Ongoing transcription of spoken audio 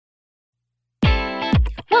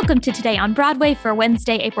Welcome to Today on Broadway for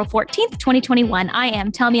Wednesday, April 14th, 2021. I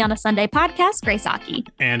am Tell Me on a Sunday podcast, Grace Aki.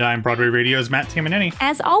 And I'm Broadway Radio's Matt Tamanini.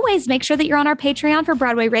 As always, make sure that you're on our Patreon for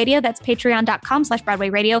Broadway Radio. That's patreon.com/Broadway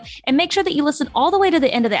Radio. And make sure that you listen all the way to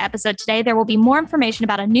the end of the episode today. There will be more information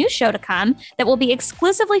about a new show to come that will be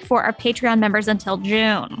exclusively for our Patreon members until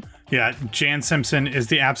June. Yeah, Jan Simpson is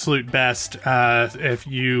the absolute best. If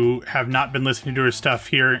you have not been listening to her stuff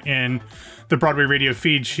here in the Broadway Radio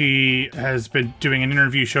feed, she has been doing an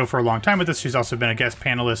interview show for a long time with us. She's also been a guest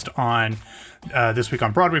panelist on This Week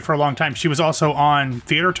on Broadway for a long time. She was also on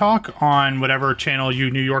Theater Talk on whatever channel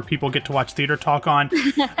you New York people get to watch Theater Talk on.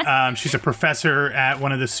 She's a professor at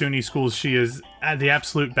one of the SUNY schools. She is the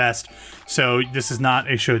absolute best. So this is not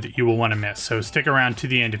a show that you will want to miss. So stick around to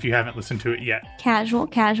the end if you haven't listened to it yet. Casual.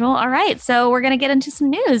 All right. So we're going to get into some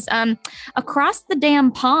news. Across the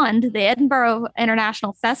damn pond, the Edinburgh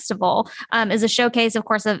International Festival is a showcase, of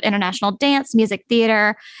course, of international dance, music,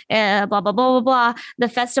 theater, blah, blah, blah, blah, blah. The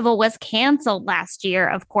festival was canceled last year,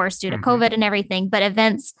 of course, due to COVID and everything, but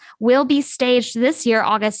events will be staged this year,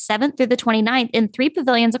 August 7th through the 29th, in 3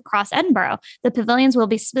 pavilions across Edinburgh. The pavilions will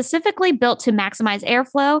be specifically built to maximize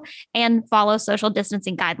airflow and follow social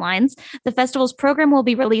distancing guidelines. The festival's program will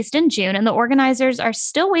be released in June, and the organizers are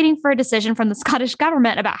still waiting for a decision from the Scottish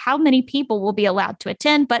government about how many people will be allowed to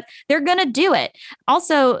attend, but they're going to do it.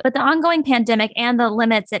 Also, but the ongoing pandemic and the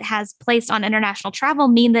limits it has placed on international travel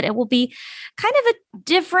mean that it will be kind of a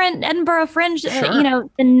different Edinburgh Fringe,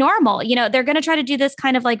 than normal. They're going to try to do this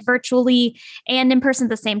kind of like virtually and in person at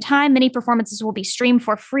the same time. Many performances will be streamed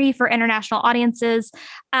for free for international audiences.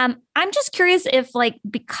 I'm just curious if,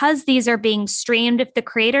 because these are being streamed, if the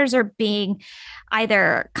creators are being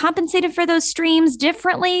either compensated for those streams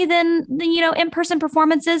differently than in-person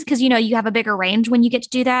performances, because, you have a bigger range when you get to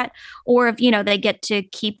do that, or if, they get to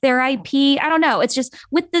keep their IP. I don't know. It's just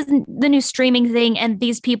with the new streaming thing, and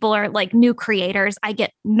these people are like new creators, I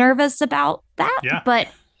get nervous about that. Yeah. But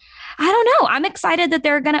I don't know. I'm excited that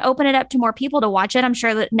they're going to open it up to more people to watch it. I'm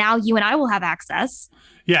sure that now you and I will have access.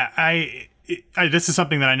 Yeah, this is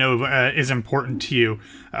something that I know is important to you.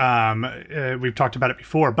 We've talked about it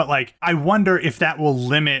before, but I wonder if that will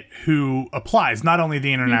limit who applies, not only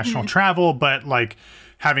the international travel, but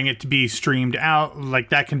having it to be streamed out.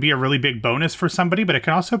 That can be a really big bonus for somebody, but it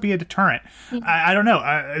can also be a deterrent. I don't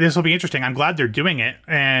know. This will be interesting. I'm glad they're doing it,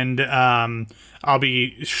 and I'll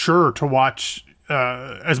be sure to watch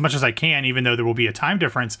as much as I can, even though there will be a time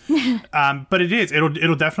difference. But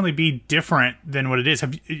it'll definitely be different than what it is.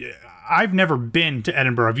 I've never been to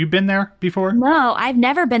Edinburgh. Have you been there before? No, I've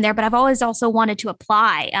never been there, but I've always also wanted to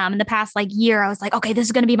apply. In the past year, I was like, okay, this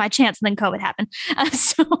is going to be my chance. And then COVID happened.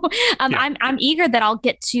 I'm eager that I'll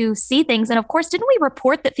get to see things. And of course, didn't we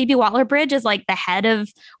report that Phoebe Waller-Bridge is the head of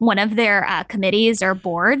one of their committees or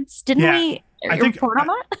boards? Didn't we? Report on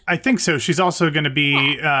that? I think so. She's also going to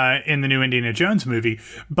be in the new Indiana Jones movie.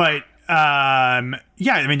 But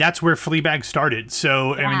that's where Fleabag started.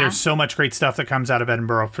 So, there's so much great stuff that comes out of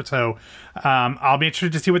Edinburgh. So, I'll be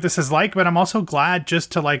interested to see what this is like. But I'm also glad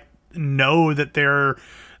just to know that they're,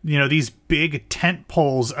 these big tent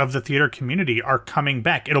poles of the theater community are coming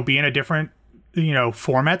back. It'll be in a different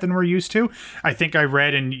format than we're used to. I think I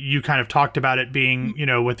read, and you kind of talked about it being,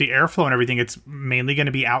 with the airflow and everything, it's mainly going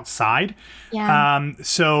to be outside. Yeah.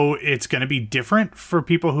 So it's going to be different for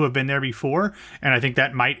people who have been there before. And I think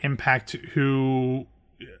that might impact who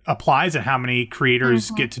applies and how many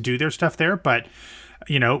creators get to do their stuff there. But,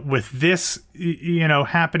 with this,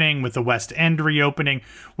 happening, with the West End reopening,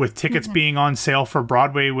 with tickets being on sale for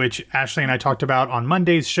Broadway, which Ashley and I talked about on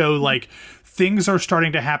Monday's show, things are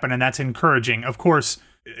starting to happen, and that's encouraging. Of course,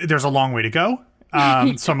 there's a long way to go.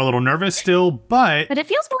 So I'm a little nervous still, but it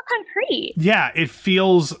feels more concrete. Yeah, it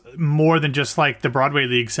feels more than just the Broadway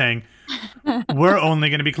League saying, we're only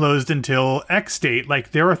going to be closed until X date.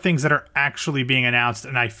 There are things that are actually being announced,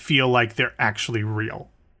 and I feel like they're actually real.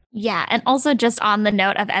 Yeah. And also just on the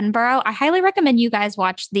note of Edinburgh, I highly recommend you guys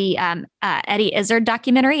watch the Eddie Izzard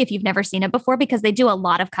documentary if you've never seen it before, because they do a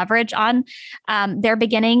lot of coverage on their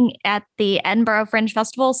beginning at the Edinburgh Fringe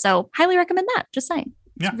Festival. So highly recommend that. Just saying.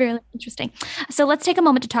 It's really interesting. So let's take a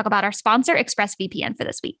moment to talk about our sponsor, ExpressVPN, for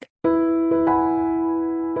this week.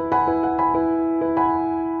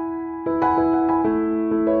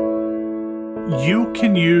 You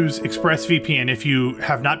can use ExpressVPN if you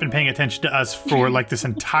have not been paying attention to us for this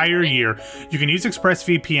entire year. You can use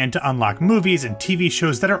ExpressVPN to unlock movies and TV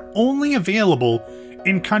shows that are only available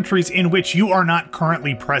in countries in which you are not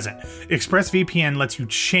currently present. ExpressVPN lets you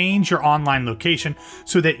change your online location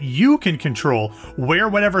so that you can control where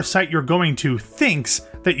whatever site you're going to thinks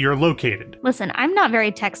that you're located. Listen, I'm not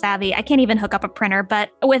very tech savvy. I can't even hook up a printer,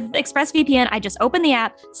 but with ExpressVPN, I just open the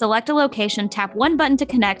app, select a location, tap one button to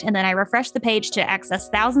connect, and then I refresh the page to access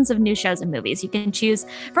thousands of new shows and movies. You can choose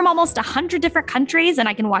from almost 100 different countries, and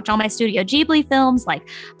I can watch all my Studio Ghibli films like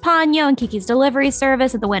Ponyo and Kiki's Delivery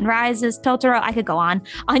Service and The Wind Rises, Totoro. I could go on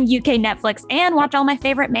UK Netflix, and watch all my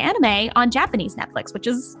favorite anime on Japanese Netflix, which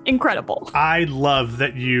is incredible. I love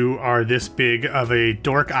that you are this big of a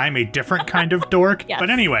dork. I'm a different kind of dork. Yes.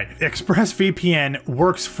 But anyway, ExpressVPN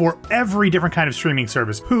works for every different kind of streaming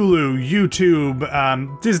service. Hulu,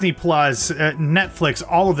 YouTube, Disney Plus, Netflix,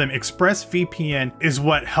 all of them. ExpressVPN is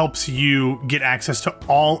what helps you get access to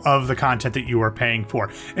all of the content that you are paying for.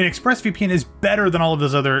 And ExpressVPN is better than all of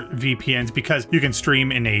those other VPNs because you can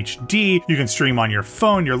stream in HD, you can stream on your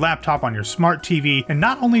phone, your laptop, on your smart TV, and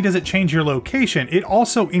not only does it change your location, it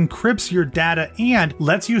also encrypts your data and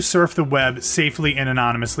lets you surf the web safely and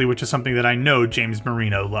anonymously, which is something that I know James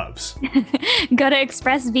Marino loves. Go to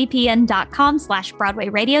expressvpn.com/Broadway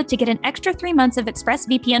Radio to get an extra 3 months of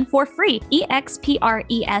ExpressVPN for free.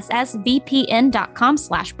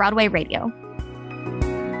 expressvpn.com/Broadway Radio.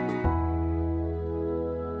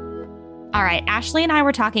 All right, Ashley and I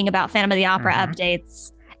were talking about Phantom of the Opera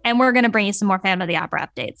updates, and we're going to bring you some more Phantom of the Opera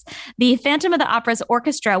updates. The Phantom of the Opera's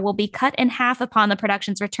orchestra will be cut in half upon the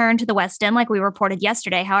production's return to the West End, like we reported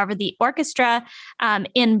yesterday. However, the orchestra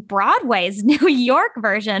in Broadway's New York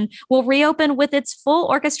version will reopen with its full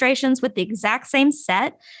orchestrations with the exact same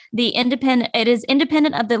set. It is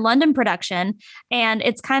independent of the London production, and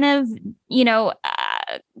it's kind of,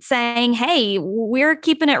 saying, hey, we're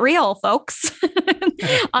keeping it real, folks,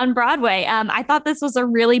 on Broadway. I thought this was a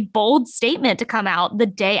really bold statement to come out the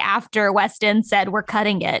day after West End said we're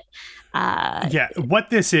cutting it. What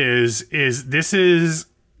this is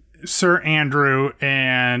Sir Andrew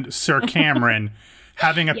and Sir Cameron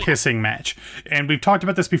having a pissing match. And we've talked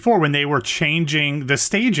about this before when they were changing the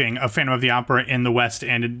staging of Phantom of the Opera in the West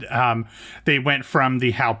End. They went from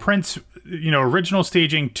the Hal Prince original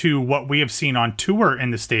staging to what we have seen on tour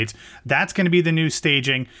in the States. That's going to be the new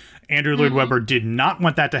staging. Andrew Lloyd Webber did not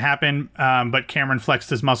want that to happen, but Cameron flexed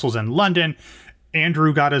his muscles in London.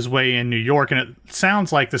 Andrew got his way in New York, and it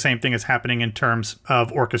sounds like the same thing is happening in terms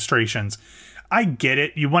of orchestrations. I get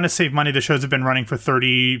it. You want to save money. The shows have been running for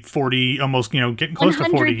 30, 40, almost, getting close to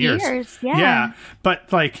 40 years. Yeah. But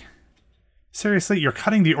seriously, you're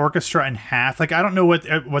cutting the orchestra in half. I don't know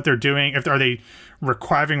what they're doing. Are they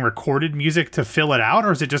requiring recorded music to fill it out,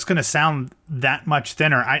 or is it just going to sound that much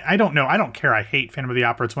thinner? I don't know. I don't care. I hate Phantom of the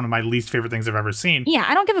Opera. It's one of my least favorite things I've ever seen. Yeah,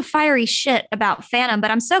 I don't give a fiery shit about Phantom,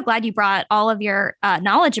 but I'm so glad you brought all of your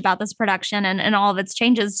knowledge about this production and all of its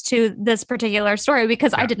changes to this particular story,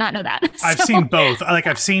 because I did not know that. I've seen both.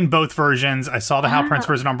 I've seen both versions. I saw the Hal Prince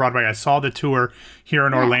version on Broadway. I saw the tour here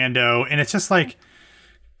in Orlando, and it's just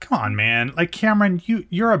come on, man. Cameron,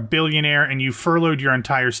 you're a billionaire and you furloughed your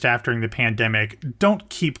entire staff during the pandemic. Don't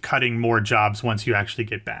keep cutting more jobs once you actually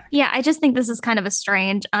get back. Yeah, I just think this is kind of a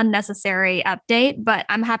strange, unnecessary update, but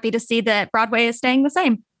I'm happy to see that Broadway is staying the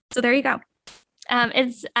same. So there you go.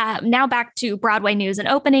 It's now back to Broadway news and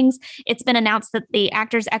openings. It's been announced that the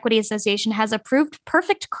Actors Equity Association has approved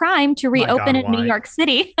Perfect Crime to reopen in New York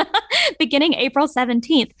City beginning April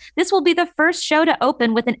 17th. This will be the first show to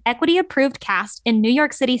open with an equity-approved cast in New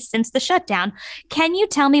York City since the shutdown. Can you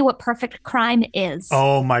tell me what Perfect Crime is?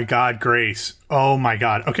 Oh my God, Grace. Oh my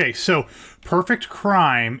God. Okay, so Perfect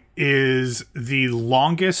Crime is the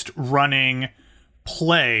longest running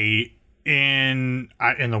play in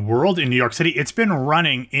the world in New York City. It's been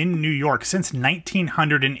running in New York since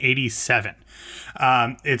 1987.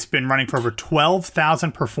 It's been running for over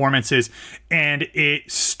 12,000 performances, and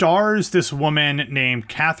it stars this woman named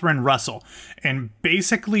Catherine Russell. And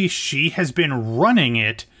basically, she has been running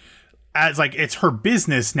it as it's her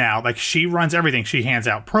business now. She runs everything. She hands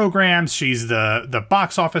out programs. She's the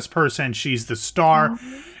box office person. She's the star.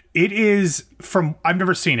 It is I've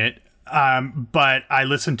never seen it. But I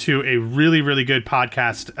listened to a really, really good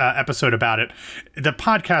podcast episode about it. The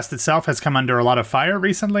podcast itself has come under a lot of fire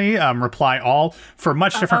recently, Reply All, for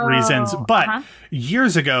much different reasons. But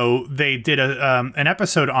years ago, they did an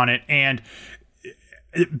episode on it, and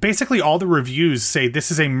basically all the reviews say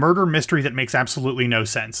this is a murder mystery that makes absolutely no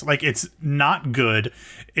sense. It's not good.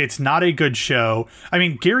 It's not a good show. I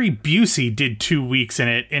mean, Gary Busey did 2 weeks in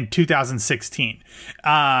it in 2016. If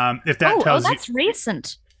that tells you. That's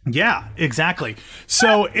recent. Yeah, exactly.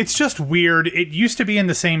 So it's just weird. It used to be in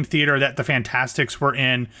the same theater that the Fantastics were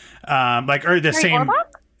in, or the same. Orbach?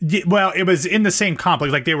 Well, it was in the same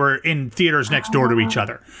complex, like they were in theaters next door to each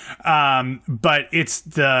other. But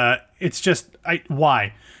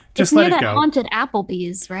why? Just it's let near it that go. haunted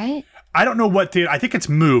Applebee's, right? I don't know what theater. I think it's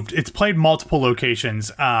moved. It's played multiple locations.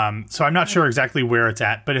 So I'm not sure exactly where it's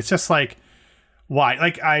at, but it's just like, why?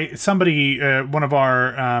 Like one of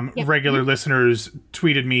our regular listeners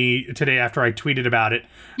tweeted me today after I tweeted about it,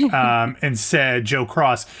 and said, Joe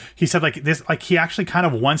Cross, he said like this, like he actually kind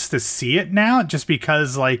of wants to see it now just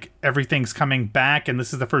because like everything's coming back and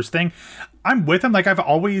this is the first thing. I'm with him. Like I've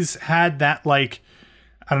always had that, like,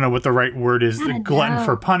 I don't know what the right word is, the glutton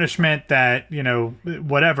for punishment, that,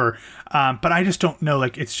 whatever. But I just don't know.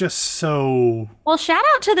 Like, it's just so... Well, shout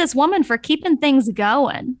out to this woman for keeping things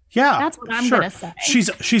going. Yeah. That's what I'm going to say.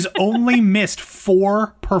 She's only missed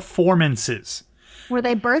 4 performances. Were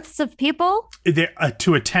they births of people?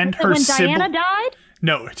 To attend her... When Diana died?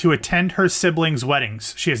 No, to attend her siblings'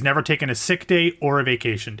 weddings. She has never taken a sick day or a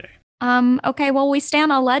vacation day. Okay, well, we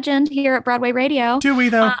stand on legend here at Broadway Radio. Do we,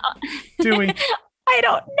 though? Do we? I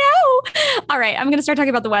don't know. All right, I'm going to start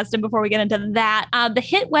talking about the West End before we get into that. The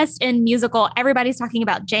hit West End musical, Everybody's Talking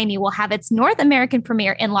About Jamie, will have its North American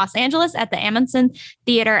premiere in Los Angeles at the Amundsen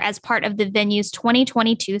Theater as part of the venue's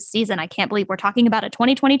 2022 season. I can't believe we're talking about a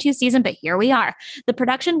 2022 season, but here we are. The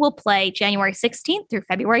production will play January 16th through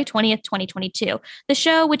February 20th, 2022. The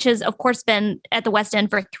show, which has, of course, been at the West End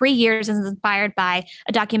for 3 years, is inspired by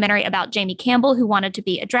a documentary about Jamie Campbell, who wanted to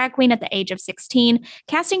be a drag queen at the age of 16.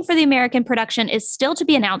 Casting for the American production is still to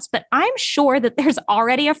be announced, but I'm sure that there's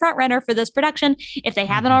already a front runner for this production if they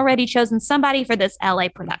haven't already chosen somebody for this LA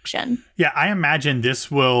production. Yeah, I imagine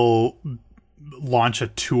this will launch a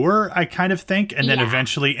tour, I kind of think, and then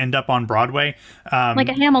eventually end up on Broadway. Like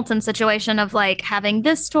a Hamilton situation of like having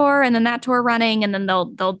this tour and then that tour running, and then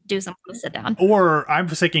they'll do some sit down. Or I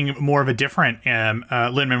was thinking more of a different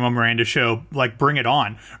Lin-Manuel Miranda show, like Bring It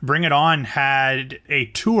On. Bring It On had a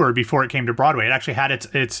tour before it came to Broadway. It actually had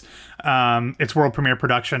its world premiere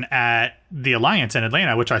production at the Alliance in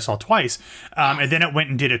Atlanta, which I saw twice. And then it went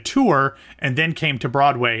and did a tour and then came to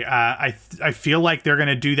Broadway. I feel like they're going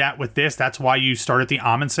to do that with this. That's why you start at the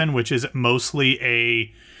Amundsen, which is mostly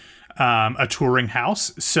a touring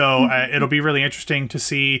house. So it'll be really interesting to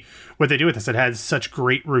see what they do with this. It has such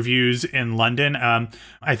great reviews in London.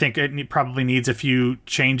 I think it probably needs a few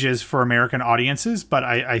changes for American audiences, but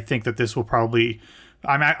I think that this will probably...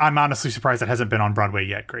 I'm honestly surprised it hasn't been on Broadway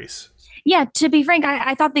yet, Grace. Yeah, to be frank,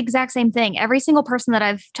 I thought the exact same thing. Every single person that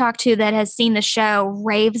I've talked to that has seen the show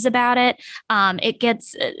raves about it. It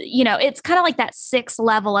gets, it's kind of like that 6th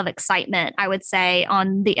level of excitement, I would say,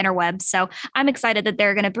 on the interwebs. So I'm excited that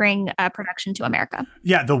they're going to bring a production to America.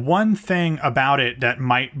 Yeah, the one thing about it that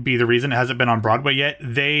might be the reason it hasn't been on Broadway yet,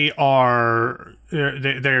 they've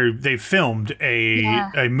filmed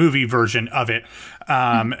a movie version of it,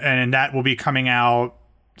 and that will be coming out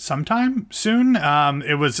sometime soon.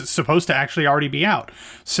 It was supposed to actually already be out.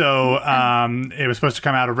 So it was supposed to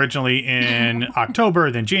come out originally in October,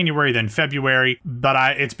 then January, then February,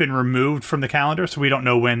 but it's been removed from the calendar, so we don't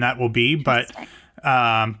know when that will be, but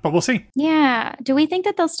we'll see. Yeah. Do we think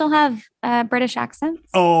that they'll still have British accents?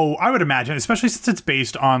 Oh, I would imagine, especially since it's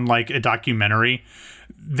based on like a documentary,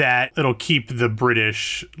 that it'll keep the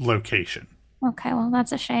British location. Okay, well,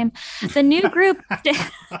 that's a shame. The new group... I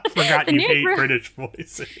forgot you hate British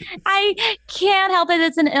voices. I can't help it.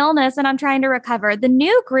 It's an illness, and I'm trying to recover. The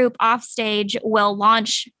new group Offstage will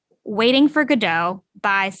launch Waiting for Godot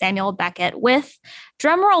by Samuel Beckett with,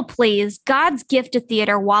 drumroll please, God's gift to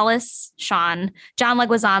theater, Wallace Shawn, John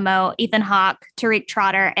Leguizamo, Ethan Hawke, Tariq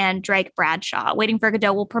Trotter, and Drake Bradshaw. Waiting for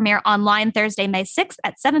Godot will premiere online Thursday, May 6th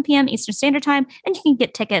at 7 p.m. Eastern Standard Time, and you can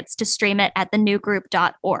get tickets to stream it at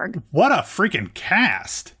thenewgroup.org. What a freaking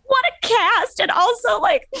cast! What a cast! And also,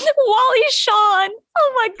 like, Wally Shawn.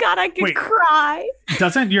 Oh my God, I could cry.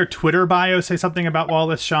 Doesn't your Twitter bio say something about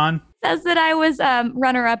Wallace Shawn? Says that I was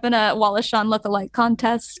runner-up in a Wallace Shawn lookalike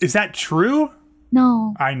contest. Is that true?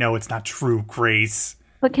 No. I know it's not true, Grace.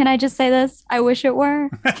 But can I just say this? I wish it were.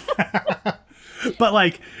 But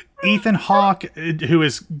like Ethan Hawke, who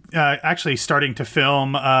is actually starting to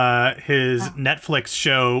film his Netflix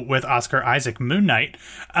show with Oscar Isaac, Moon Knight.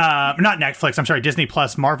 Not Netflix, I'm sorry, Disney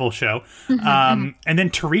Plus Marvel show. And then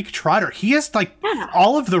Tariq Trotter. He is like,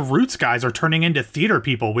 all of the Roots guys are turning into theater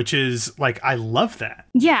people, which is like, I love that.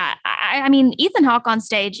 Yeah, I mean, Ethan Hawke on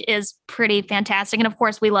stage is pretty fantastic. And of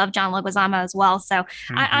course, we love John Leguizamo as well. So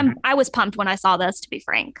I was pumped when I saw this, to be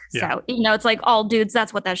frank. Yeah. So, it's like all dudes,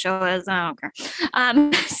 that's what that show is. I don't care.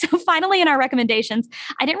 So finally, in our recommendations,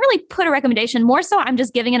 I didn't really put a recommendation. More so, I'm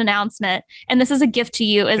just giving an announcement. And this is a gift to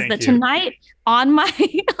you, is tonight on my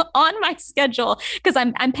on my schedule because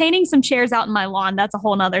I'm painting some chairs out in my lawn. That's a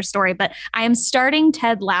whole nother story. But I am starting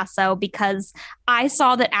Ted Lasso because I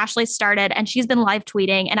saw that Ashley started and she's been live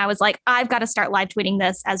tweeting, and I was like, I've got to start live tweeting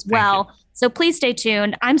this as well. So please stay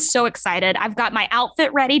tuned. I'm so excited. I've got my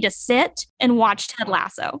outfit ready to sit and watch Ted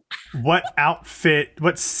Lasso. What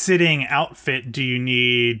sitting outfit do you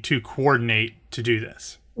need to coordinate to do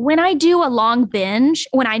this? When I do a long binge,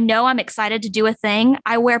 when I know I'm excited to do a thing,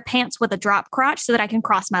 I wear pants with a drop crotch so that I can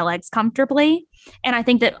cross my legs comfortably. And I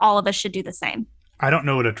think that all of us should do the same. I don't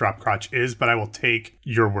know what a drop crotch is, but I will take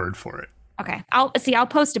your word for it. Okay. I'll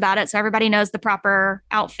post about it so everybody knows the proper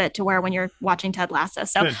outfit to wear when you're watching Ted Lasso.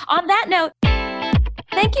 So Good. On that note,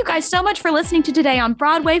 thank you guys so much for listening to Today on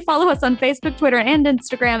Broadway. Follow us on Facebook, Twitter, and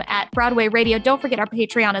Instagram at Broadway Radio. Don't forget our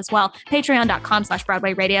Patreon as well,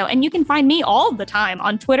 patreon.com/Broadway Radio. And you can find me all the time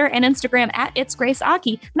on Twitter and Instagram at It's Grace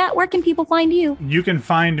Aki. Matt, where can people find you? You can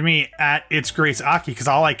find me at It's Grace Aki because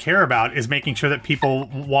all I care about is making sure that people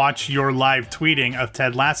watch your live tweeting of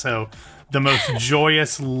Ted Lasso, the most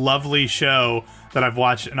joyous, lovely show that I've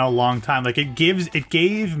watched in a long time. Like it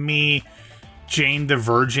gave me Jane the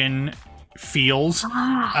Virgin feels.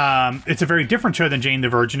 It's a very different show than Jane the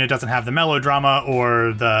Virgin. It doesn't have the melodrama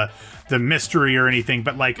or the mystery or anything,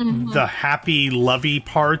 but like the happy, lovey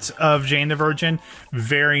parts of Jane the Virgin,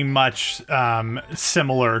 very much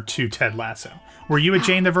similar to Ted Lasso. Were you a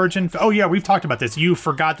Jane the Virgin? Oh yeah, we've talked about this. You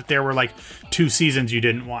forgot that there were like 2 seasons you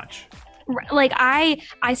didn't watch. Like I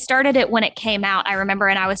started it when it came out, I remember,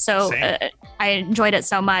 and I was so I enjoyed it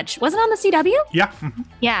so much. Was it on the CW?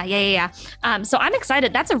 Yeah. Yeah. So I'm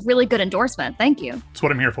excited. That's a really good endorsement. Thank you. That's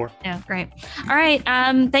what I'm here for. Yeah, great. All right.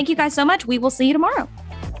 Thank you guys so much. We will see you tomorrow.